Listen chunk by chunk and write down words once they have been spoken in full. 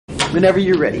Whenever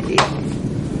you're ready, Dee.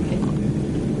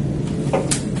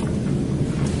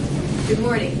 Good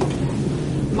morning.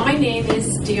 My name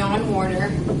is Dionne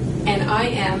Warner, and I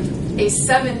am a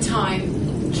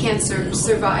 7-time cancer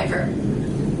survivor.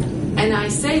 And I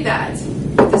say that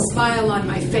with a smile on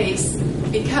my face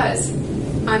because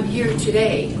I'm here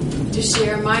today to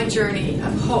share my journey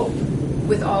of hope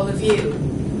with all of you.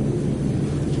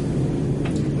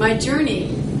 My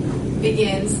journey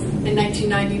begins in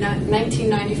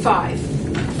 1995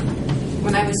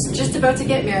 when I was just about to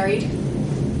get married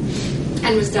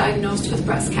and was diagnosed with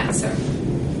breast cancer.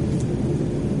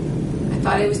 I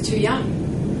thought I was too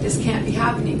young. This can't be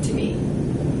happening to me.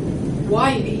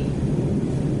 Why me?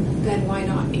 Then why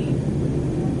not me?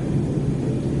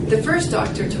 The first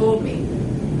doctor told me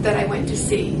that I went to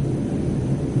see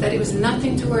that it was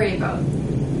nothing to worry about.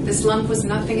 This lump was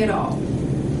nothing at all.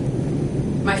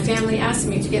 My family asked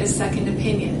me to get a second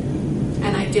opinion,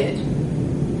 and I did.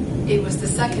 It was the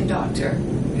second doctor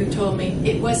who told me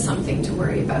it was something to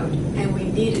worry about, and we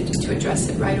needed to address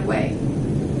it right away.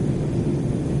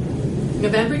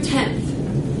 November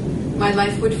 10th, my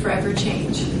life would forever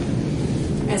change,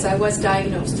 as I was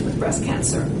diagnosed with breast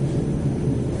cancer.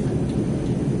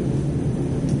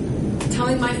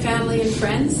 Telling my family and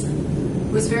friends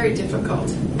was very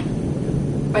difficult,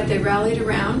 but they rallied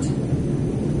around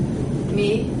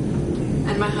me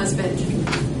and my husband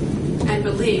and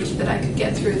believed that I could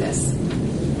get through this.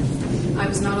 I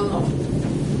was not alone.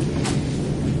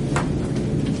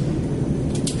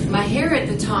 My hair at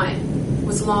the time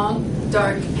was long,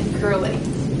 dark, and curly.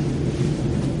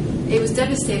 It was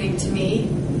devastating to me.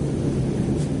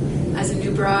 As a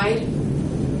new bride,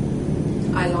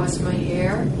 I lost my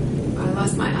hair, I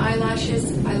lost my eyelashes,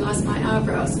 I lost my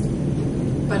eyebrows,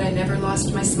 but I never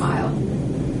lost my smile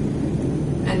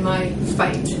and my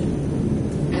fight.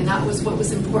 And that was what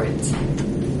was important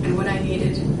and what I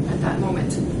needed at that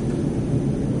moment.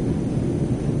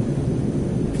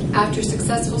 After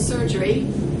successful surgery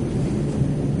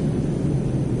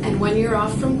and 1 year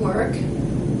off from work,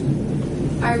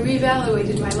 I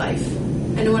reevaluated my life.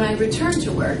 And when I returned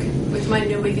to work with my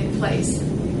new wig in place,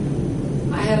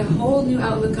 I had a whole new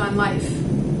outlook on life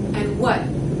and what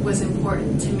was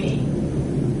important to me.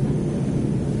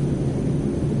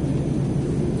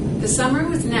 The summer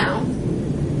was now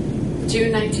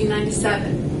June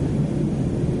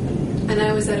 1997, and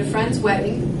I was at a friend's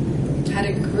wedding, had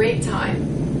a great time,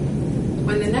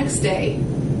 when the next day,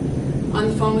 on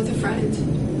the phone with a friend,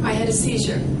 I had a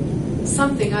seizure,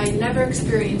 something I had never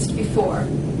experienced before.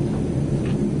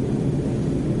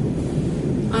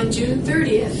 On June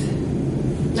 30th,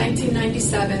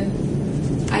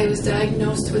 1997, I was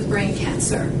diagnosed with brain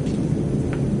cancer.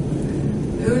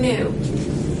 Who knew?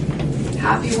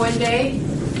 Happy one day,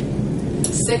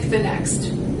 sick the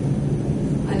next.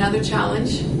 Another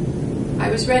challenge I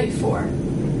was ready for.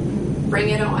 Bring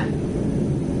it on.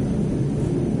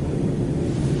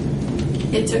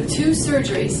 It took 2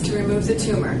 surgeries to remove the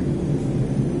tumor.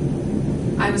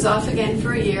 I was off again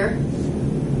for a year,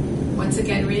 once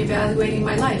again reevaluating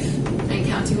my life and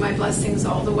counting my blessings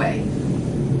all the way.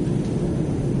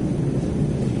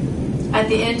 At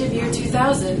the end of year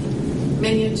 2000,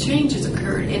 many changes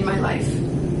occurred in my life.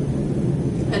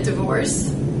 A divorce,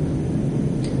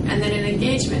 and then an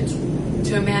engagement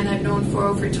to a man I've known for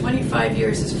over 25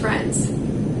 years as friends,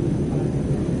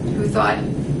 who thought,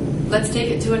 let's take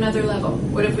it to another level.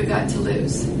 What have we got to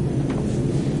lose?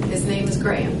 His name is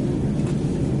Graham.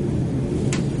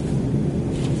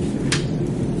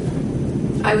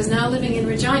 I was now living in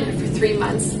Regina for 3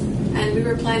 months, and we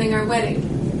were planning our wedding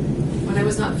when I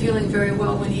was not feeling very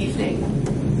well one evening.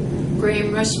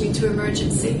 Graham rushed me to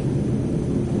emergency.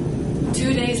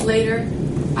 2 days later,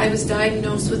 I was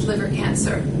diagnosed with liver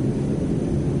cancer.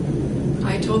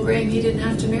 I told Graham he didn't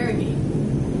have to marry me.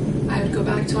 I would go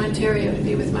back to Ontario to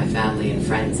be with my family and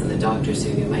friends and the doctors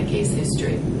who knew my case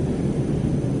history.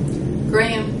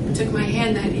 Graham took my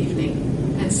hand that evening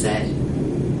and said,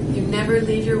 "You never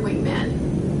leave your wingman."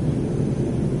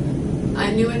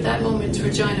 I knew at that moment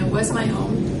Regina was my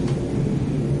home.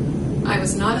 I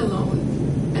was not alone,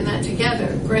 and that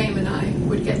together, Graham and I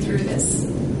would get through this.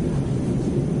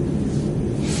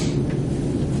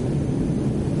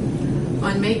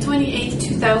 On May 28,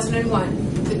 2001,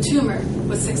 the tumor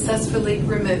was successfully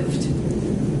removed.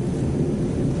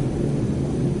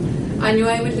 I knew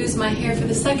I would lose my hair for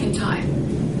the second time,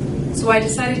 so I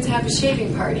decided to have a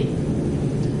shaving party.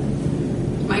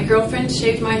 My girlfriend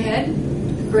shaved my head,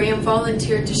 Graham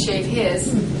volunteered to shave his,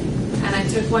 and I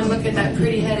took one look at that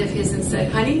pretty head of his and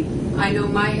said, "Honey, I know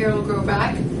my hair will grow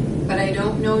back, but I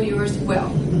don't know yours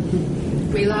will."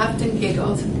 We laughed and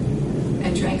giggled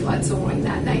and drank lots of wine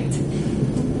that night.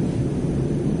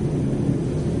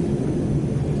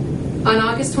 On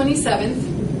August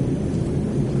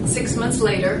 27th, 6 months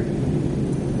later,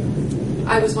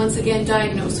 I was once again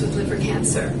diagnosed with liver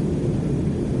cancer.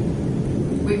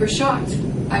 We were shocked.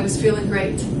 I was feeling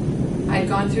great. I had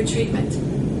gone through treatment.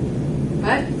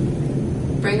 But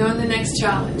bring on the next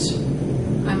challenge.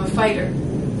 I'm a fighter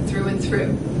through and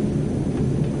through.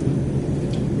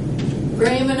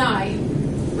 Graham and I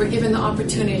were given the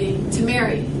opportunity to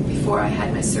marry before I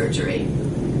had my surgery.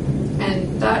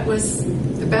 And that was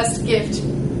the best gift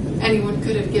anyone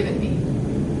could have given me.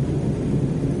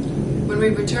 When we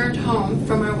returned home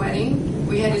from our wedding,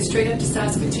 we headed straight up to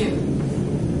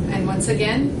Saskatoon. And once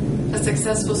again, a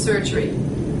successful surgery.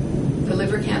 The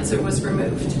liver cancer was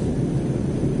removed.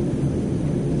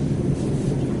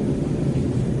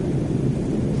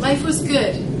 Life was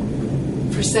good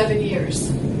for 7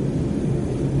 years.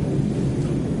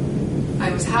 I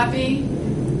was happy.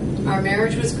 Our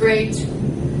marriage was great.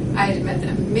 I had met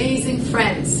amazing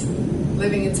friends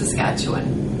living in Saskatchewan.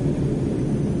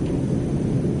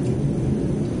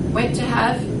 Went to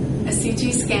have a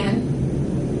CT scan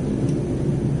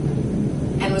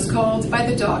and was called by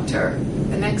the doctor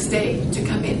the next day to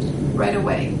come in right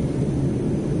away.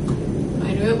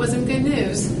 I knew it wasn't good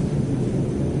news.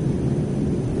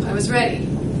 I was ready.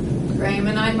 Graham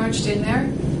and I marched in there.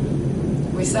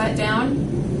 We sat down.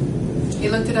 He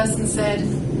looked at us and said,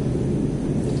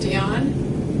 "Dionne,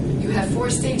 you have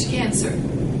 4-stage cancer.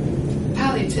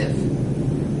 Palliative.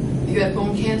 You have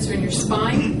bone cancer in your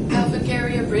spine, pelvic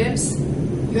area, ribs.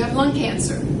 You have lung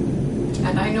cancer.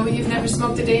 And I know you've never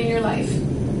smoked a day in your life.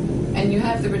 And you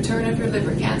have the return of your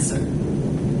liver cancer."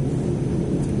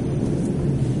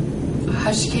 A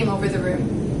hush came over the room.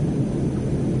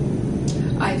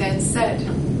 I then said,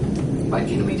 "What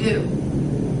can we do?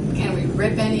 Can we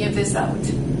rip any of this out?"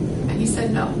 And he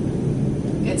said, "No.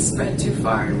 It's spread too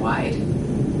far and wide."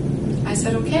 I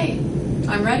said, "Okay,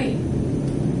 I'm ready.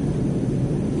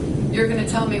 You're going to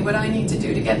tell me what I need to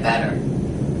do to get better.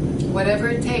 Whatever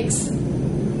it takes.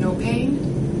 No pain,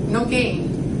 no gain."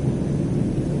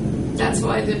 That's how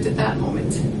I lived at that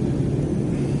moment.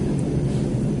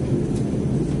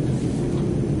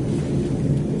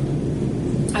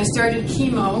 I started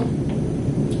chemo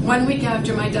 1 week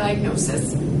after my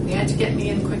diagnosis. They had to get me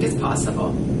in quick as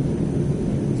possible.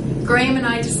 Graham and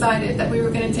I decided that we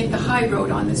were going to take the high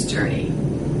road on this journey.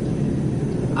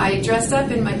 I dressed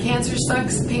up in my Cancer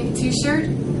Sucks pink t-shirt,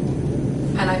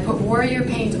 and I put warrior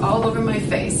paint all over my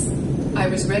face. I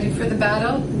was ready for the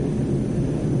battle,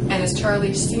 and as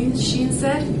Charlie Sheen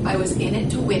said, I was in it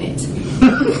to win it.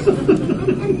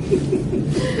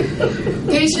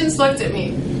 Patients looked at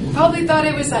me, probably thought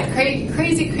I was that crazy.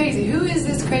 Who is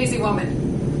this crazy woman?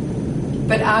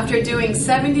 But after doing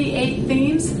 78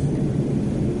 themes,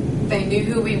 they knew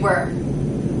who we were.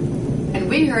 And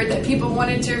we heard that people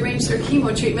wanted to arrange their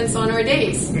chemo treatments on our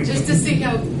days, just to see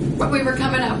what we were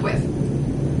coming up with.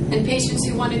 And patients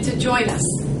who wanted to join us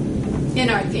in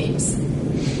our themes.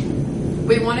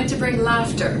 We wanted to bring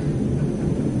laughter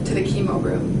to the chemo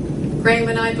room. Graham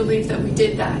and I believed that we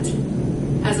did that.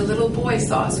 As a little boy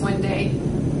saw us one day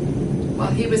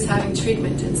while he was having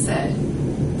treatment and said,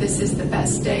 "This is the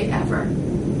best day ever."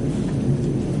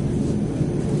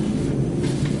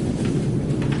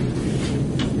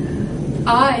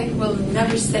 I will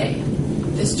never say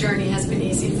this journey has been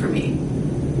easy for me.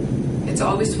 It's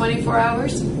always 24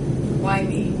 hours. Why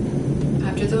me?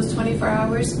 After those 24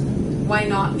 hours, why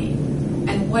not me?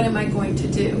 And what am I going to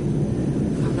do?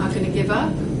 I'm not going to give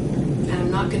up, and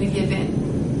I'm not going to give in.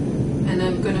 And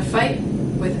I'm going to fight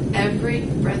with every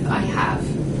breath I have.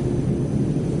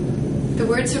 The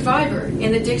word survivor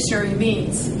in the dictionary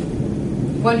means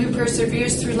one who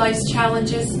perseveres through life's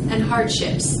challenges and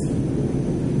hardships,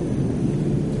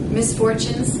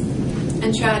 misfortunes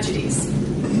and tragedies.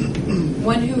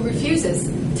 One who refuses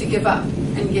to give up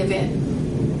and give in.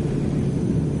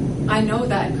 I know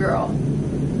that girl.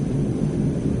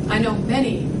 I know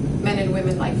many men and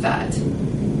women like that.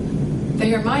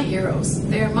 They are my heroes.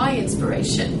 They are my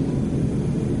inspiration.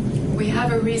 We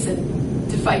have a reason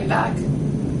to fight back.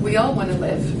 We all want to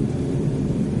live.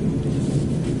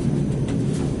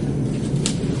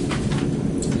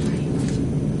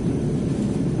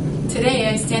 Today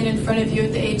I stand in front of you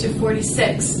at the age of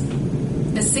 46,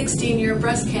 a 16-year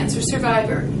breast cancer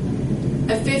survivor,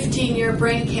 a 15-year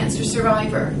brain cancer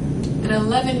survivor, an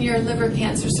 11-year liver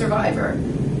cancer survivor,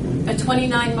 a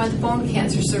 29-month bone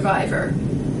cancer survivor,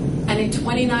 and a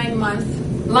 29-month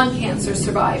lung cancer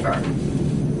survivor.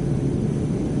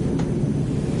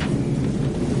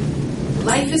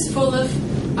 Life is full of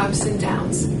ups and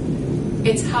downs.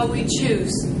 It's how we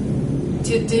choose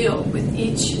to deal with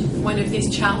each one of these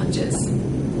challenges.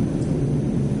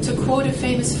 To quote a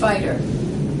famous fighter,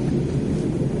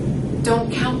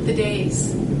 don't count the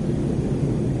days,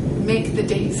 make the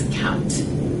days count.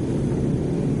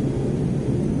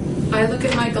 I look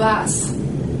at my glass,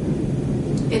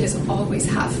 it is always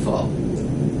half full.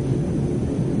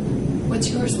 What's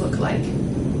yours look like?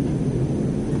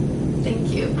 Thank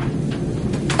you.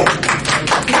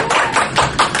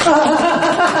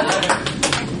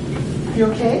 You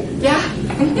okay? Yeah.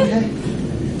 Okay.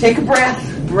 Take a breath.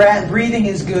 Breathing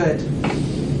is good.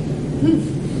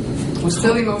 It's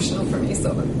still emotional for me,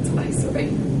 so it's nice, right?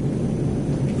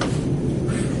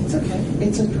 It's okay.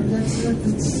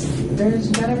 There's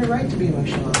not every right to be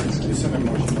emotional on this. It's an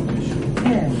emotional issue.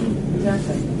 Yeah,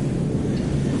 exactly.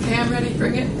 Okay, I'm ready.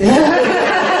 Bring it.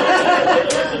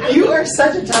 You are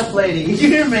such a tough lady.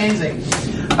 You're amazing.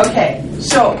 Okay,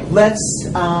 so let's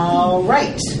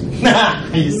write.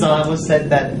 You saw I almost said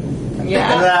that.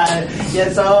 Yeah.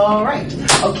 Yes, all right.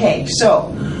 Okay,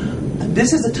 so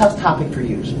this is a tough topic for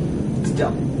you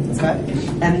still. Okay?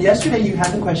 And yesterday you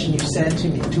had the question you said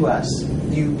to us.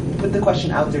 You put the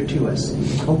question out there to us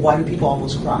of why do people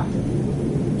almost cry?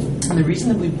 And the reason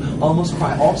that we almost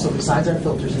cry also, besides our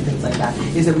filters and things like that,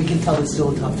 is that we can tell it's still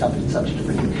a tough subject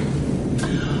for you.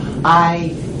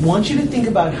 I want you to think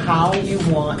about how you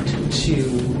want to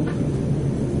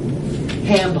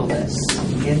handle this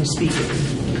in speaking.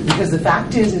 Because the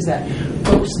fact is that,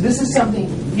 folks, this is something,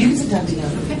 you can sit down,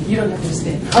 Dionne. Okay. You don't have to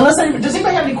stand. Does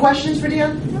anybody have any questions for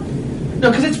Dionne? No,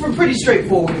 because it's pretty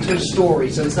straightforward. It's her story,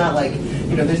 so it's not like,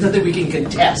 there's nothing we can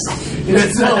contest.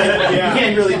 It's not like you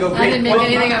can't really go I didn't make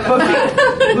anything of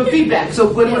it. But feedback. So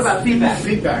what about feedback?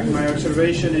 Feedback. My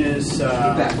observation is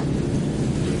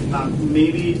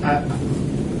maybe, I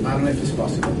don't know if it's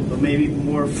possible, but maybe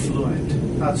more fluent.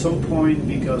 At some point,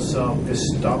 because of the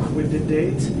stuff with the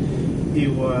date,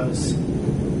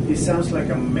 it sounds like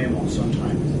a memo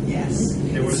sometimes. Yes.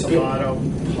 There was a lot of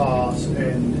pause,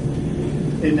 and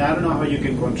I don't know how you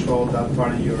can control that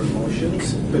part of your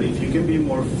emotions, but if you can be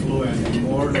more fluent and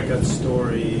more like a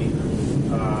story.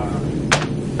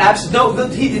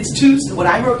 Absolutely. No, it's too. What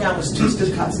I wrote down was too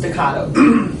staccato.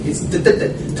 It's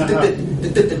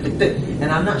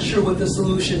and I'm not sure what the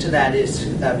solution to that is.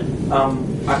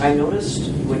 I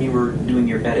noticed when you were doing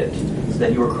your edit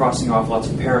that you were crossing off lots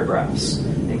of paragraphs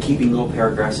and keeping little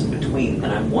paragraphs in between.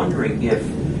 And I'm wondering if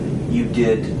you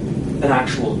did an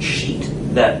actual sheet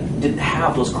that didn't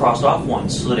have those crossed off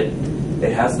ones so that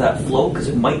it has that flow, because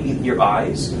it might be your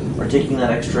eyes are taking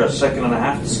that extra second and a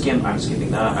half to skim. I'm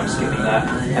skipping that,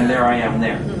 and there I am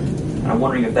there. And I'm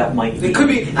wondering if that might be. It could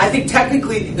be. I think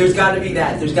technically there's got to be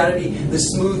that. There's got to be the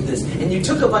smoothness. And you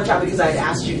took a bunch out because I had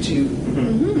asked you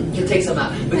to take some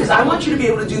out. Because I want you to be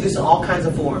able to do this in all kinds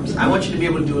of forms. I want you to be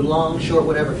able to do it long, short,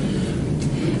 whatever.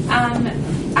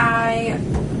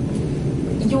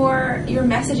 Your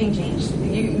messaging changed.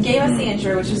 You gave us the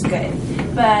intro, which was good,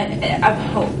 but of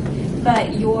hope.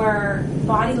 But your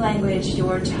body language,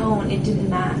 your tone, it didn't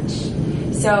match.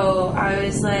 So I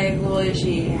was like, well, is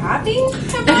she happy?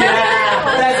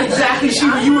 That's exactly.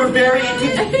 You were very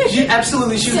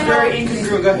absolutely. She was very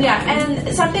incongruent. Go ahead. Yeah,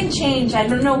 and something changed. I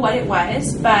don't know what it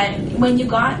was, but when you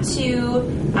got to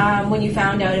when you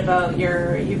found out about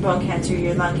your bone cancer,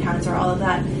 your lung cancer, all of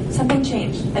that, something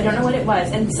changed. I don't know what it was,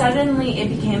 and suddenly it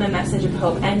became a message of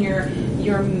hope. And your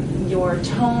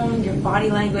tone, your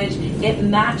body language, it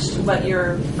matched what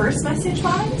your first message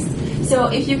was. So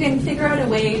if you can figure out a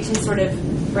way to sort of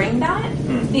bring that.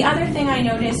 The other thing I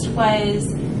noticed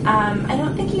was, I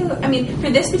don't think for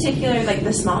this particular, like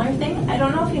the smaller thing, I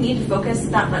don't know if you need to focus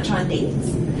that much on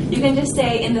dates. You can just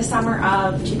say in the summer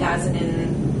of 2000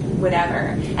 and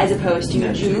whatever, as opposed to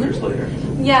June. 2 years later.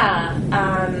 Yeah.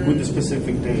 With the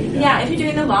specific date. Yeah, if you're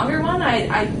doing the longer one,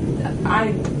 I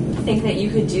think that you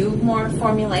could do more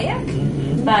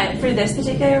formulaic. But for this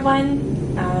particular one,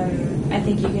 I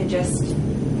think you can just...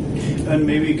 And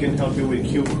maybe it can help you with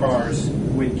cue cards,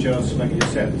 with just, like you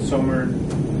said, summer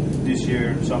this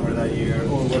year, summer that year,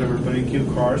 or whatever, but in cue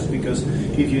cards, because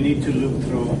if you need to look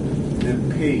through the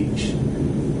page,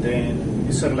 then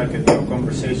it's sort of like a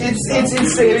conversation. It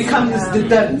becomes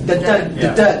and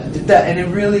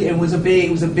it was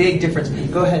a big difference.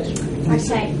 Go ahead,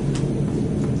 Lisa. Okay.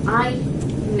 I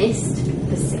missed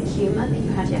the sick humour that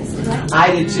you had yesterday.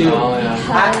 I did too.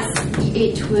 Because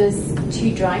it was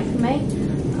too dry for me.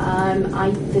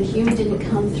 The humour didn't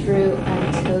come through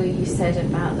until you said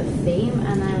about the theme,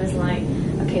 and I was like,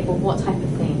 okay, well, what type of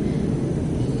theme?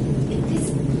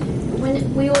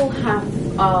 When we all have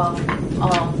our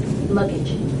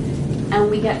luggage, and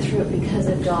we get through it because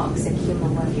of dark sick humour,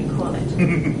 whatever you call it,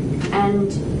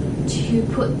 and to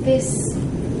put this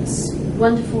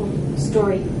wonderful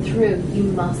story through, you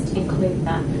must include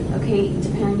that. Okay,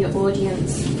 depending on your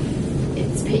audience,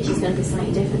 its pitch is going to be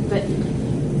slightly different, but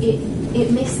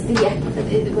it missed when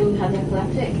you had the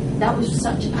epileptic. That was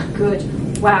such a good.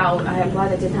 Wow, I'm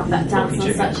glad I didn't have that dance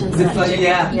on such and such.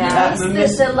 Yeah.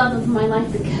 It's the love of my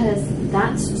life, because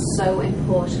that's so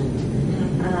important.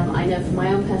 I know from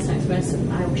my own personal experience,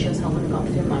 I sure as hell wouldn't have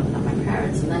got through mine without my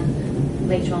parents, and then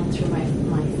later on through my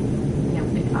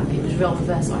it was real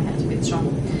reverse, so I had to be strong.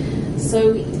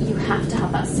 So you have to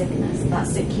have that sickness, that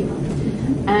sick humour.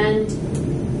 And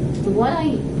what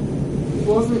I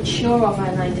wasn't sure of,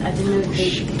 and I didn't know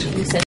you said